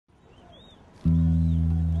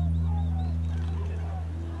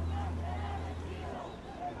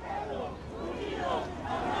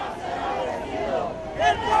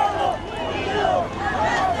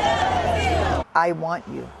I want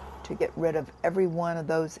you to get rid of every one of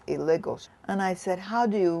those illegals. And I said, how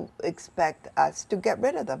do you expect us to get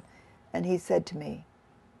rid of them? And he said to me,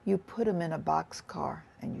 you put them in a boxcar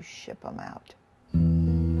and you ship them out.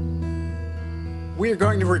 We are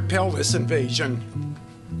going to repel this invasion.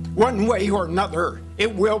 One way or another,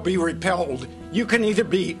 it will be repelled. You can either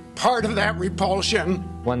be part of that repulsion.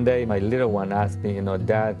 One day, my little one asked me,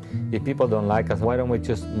 Dad, if people don't like us, why don't we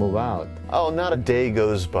just move out? Oh, not a day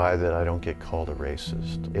goes by that I don't get called a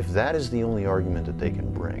racist. If that is the only argument that they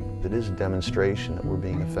can bring, it is a demonstration that we're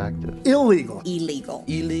being effective. Illegal. Illegal.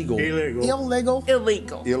 Illegal. Illegal.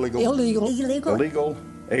 Illegal. Illegal. Illegal. Illegal. Illegal. Illegal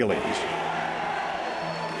aliens.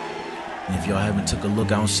 If y'all haven't took a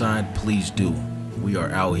look outside, please do. We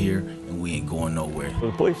are out here and we ain't going nowhere.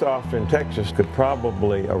 The police officer in Texas could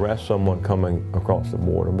probably arrest someone coming across the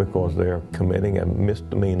border because they're committing a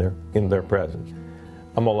misdemeanor in their presence.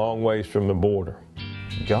 I'm a long ways from the border.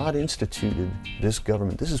 God instituted this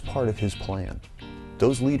government. This is part of his plan.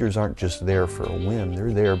 Those leaders aren't just there for a whim.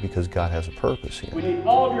 They're there because God has a purpose here. We need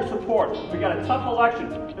all of your support. We got a tough election.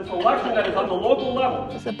 This election that is on the local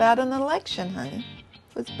level. It's about an election, honey.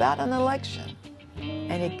 It was about an election.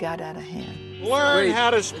 And it got out of hand. Learn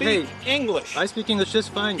how to speak English. I speak English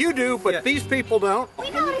just fine. You do, but these people don't.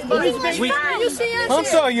 We know how to speak English fine. You see us? I'm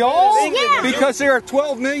sorry, y'all? Yeah. Because there are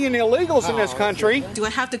 12 million illegals in this country. Do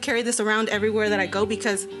I have to carry this around everywhere that I go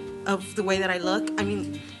because of the way that I look? I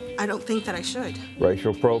mean, I don't think that I should.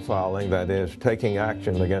 Racial profiling, that is, taking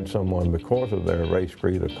action against someone because of their race,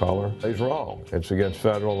 creed, or color, is wrong. It's against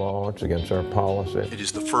federal law. It's against our policy. It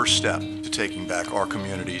is the first step to taking back our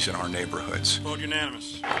communities and our neighborhoods. Vote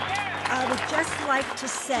unanimous. I would just like to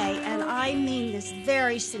say, and I mean this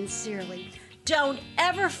very sincerely, don't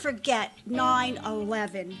ever forget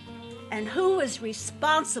 9/11 and who is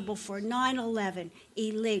responsible for 9/11,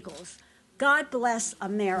 illegals. God bless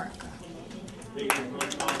America.